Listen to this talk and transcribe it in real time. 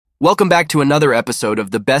Welcome back to another episode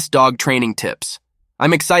of the Best Dog Training Tips.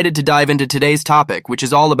 I'm excited to dive into today's topic, which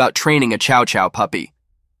is all about training a Chow Chow puppy.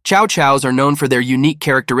 Chow Chows are known for their unique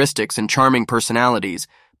characteristics and charming personalities,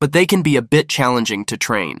 but they can be a bit challenging to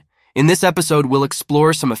train. In this episode, we'll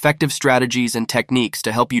explore some effective strategies and techniques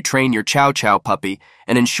to help you train your Chow Chow puppy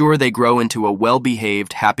and ensure they grow into a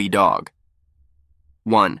well-behaved, happy dog.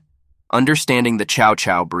 1. Understanding the Chow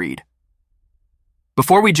Chow breed.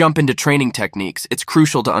 Before we jump into training techniques, it's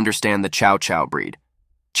crucial to understand the Chow Chow breed.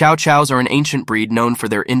 Chow Chows are an ancient breed known for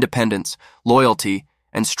their independence, loyalty,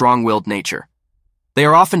 and strong-willed nature. They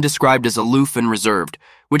are often described as aloof and reserved,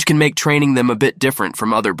 which can make training them a bit different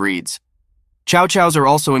from other breeds. Chow Chows are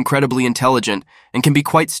also incredibly intelligent and can be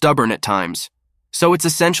quite stubborn at times, so it's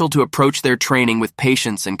essential to approach their training with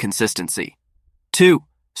patience and consistency. 2.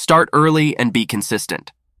 Start early and be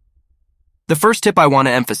consistent. The first tip I want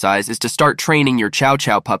to emphasize is to start training your Chow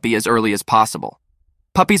Chow puppy as early as possible.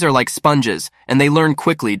 Puppies are like sponges, and they learn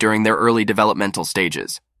quickly during their early developmental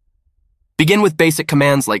stages. Begin with basic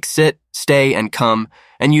commands like sit, stay, and come,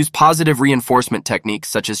 and use positive reinforcement techniques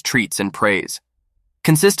such as treats and praise.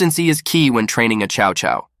 Consistency is key when training a Chow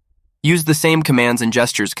Chow. Use the same commands and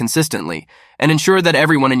gestures consistently, and ensure that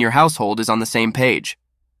everyone in your household is on the same page.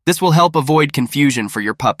 This will help avoid confusion for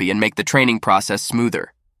your puppy and make the training process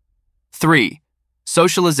smoother. 3.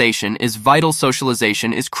 Socialization is vital.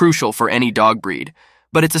 Socialization is crucial for any dog breed,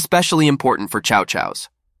 but it's especially important for Chow Chows.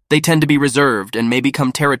 They tend to be reserved and may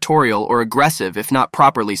become territorial or aggressive if not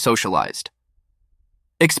properly socialized.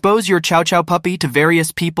 Expose your Chow Chow puppy to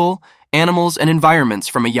various people, animals, and environments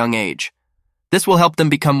from a young age. This will help them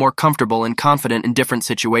become more comfortable and confident in different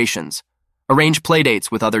situations. Arrange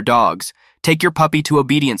playdates with other dogs, take your puppy to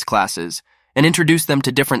obedience classes, and introduce them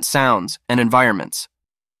to different sounds and environments.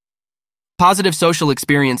 Positive social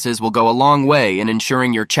experiences will go a long way in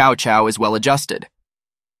ensuring your Chow Chow is well adjusted.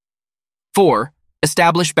 4.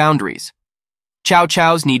 Establish boundaries. Chow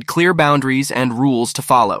Chows need clear boundaries and rules to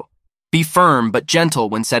follow. Be firm but gentle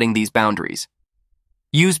when setting these boundaries.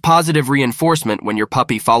 Use positive reinforcement when your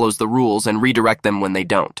puppy follows the rules and redirect them when they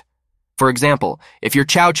don't. For example, if your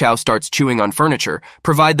Chow Chow starts chewing on furniture,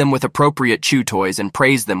 provide them with appropriate chew toys and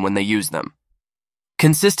praise them when they use them.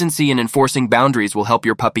 Consistency in enforcing boundaries will help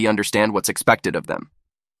your puppy understand what's expected of them.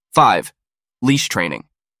 5. Leash training.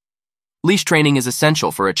 Leash training is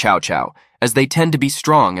essential for a Chow Chow, as they tend to be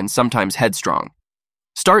strong and sometimes headstrong.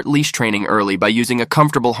 Start leash training early by using a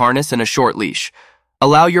comfortable harness and a short leash.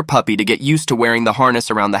 Allow your puppy to get used to wearing the harness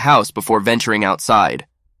around the house before venturing outside.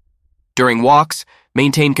 During walks,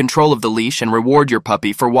 maintain control of the leash and reward your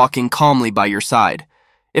puppy for walking calmly by your side.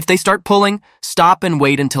 If they start pulling, stop and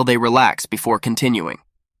wait until they relax before continuing.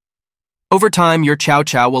 Over time, your Chow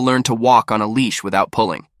Chow will learn to walk on a leash without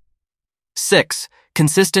pulling. 6.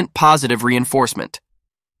 Consistent positive reinforcement.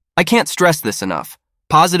 I can't stress this enough.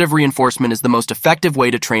 Positive reinforcement is the most effective way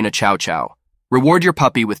to train a Chow Chow. Reward your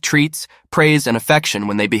puppy with treats, praise, and affection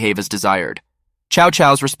when they behave as desired. Chow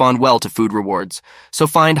Chows respond well to food rewards, so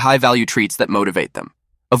find high-value treats that motivate them.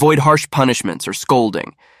 Avoid harsh punishments or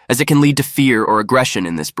scolding, as it can lead to fear or aggression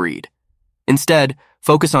in this breed. Instead,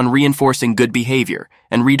 focus on reinforcing good behavior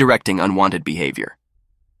and redirecting unwanted behavior.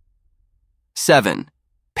 7.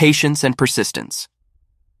 Patience and persistence.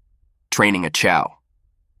 Training a Chow.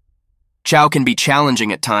 Chow can be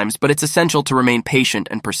challenging at times, but it's essential to remain patient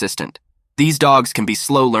and persistent. These dogs can be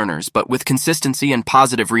slow learners, but with consistency and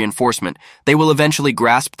positive reinforcement, they will eventually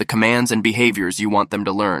grasp the commands and behaviors you want them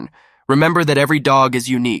to learn. Remember that every dog is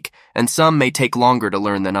unique, and some may take longer to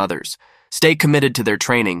learn than others. Stay committed to their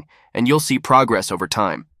training, and you'll see progress over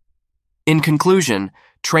time. In conclusion,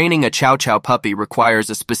 training a Chow Chow puppy requires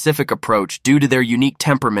a specific approach due to their unique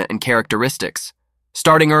temperament and characteristics.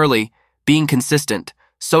 Starting early, being consistent,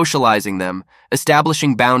 socializing them,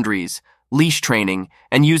 establishing boundaries, leash training,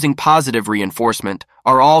 and using positive reinforcement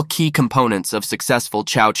are all key components of successful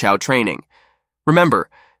Chow Chow training. Remember,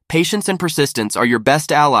 patience and persistence are your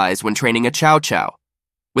best allies when training a Chow Chow.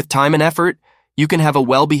 With time and effort, you can have a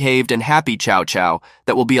well-behaved and happy Chow Chow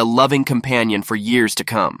that will be a loving companion for years to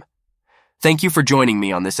come. Thank you for joining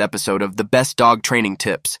me on this episode of the Best Dog Training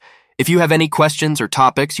Tips. If you have any questions or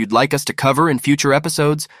topics you'd like us to cover in future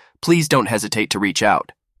episodes, please don't hesitate to reach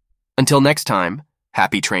out. Until next time,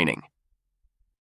 happy training.